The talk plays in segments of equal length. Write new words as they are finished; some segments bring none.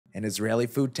An Israeli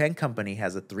food tech company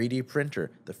has a 3D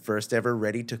printer, the first ever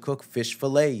ready-to-cook fish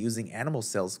fillet using animal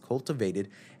cells cultivated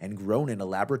and grown in a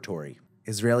laboratory.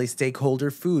 Israeli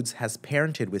stakeholder Foods has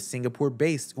parented with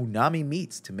Singapore-based Unami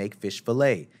Meats to make fish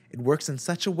fillet. It works in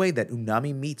such a way that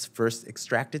Unami Meats first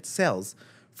extracted cells,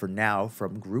 for now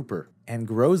from grouper, and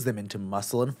grows them into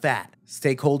muscle and fat.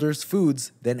 Stakeholders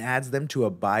Foods then adds them to a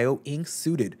bio-ink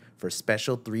suited for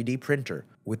special 3D printer,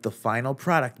 with the final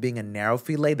product being a narrow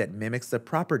fillet that mimics the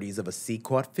properties of a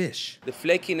sea-caught fish. The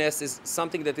flakiness is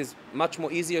something that is much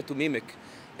more easier to mimic.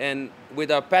 And with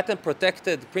our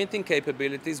patent-protected printing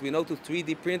capabilities, we know to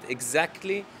 3D print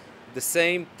exactly the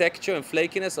same texture and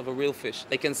flakiness of a real fish.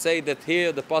 I can say that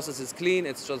here the process is clean,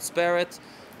 it's transparent,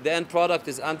 the end product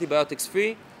is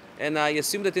antibiotics-free, and I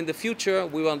assume that in the future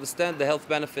we will understand the health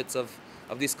benefits of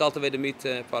these cultivated meat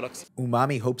products.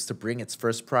 Umami hopes to bring its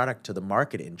first product to the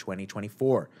market in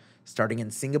 2024, starting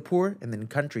in Singapore and then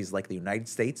countries like the United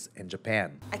States and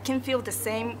Japan. I can feel the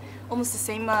same, almost the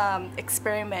same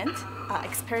experience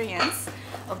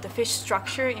of the fish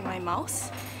structure in my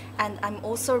mouth, and I'm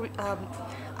also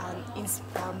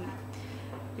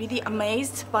really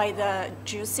amazed by the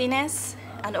juiciness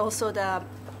and also the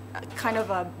kind of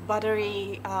a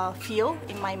buttery feel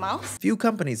in my mouth. Few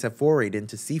companies have forayed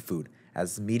into seafood,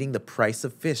 as meeting the price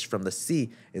of fish from the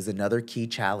sea is another key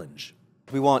challenge.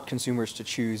 We want consumers to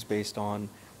choose based on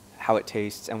how it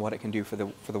tastes and what it can do for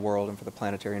the world and for the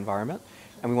planetary environment,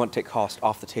 and we want to take cost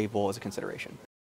off the table as a consideration.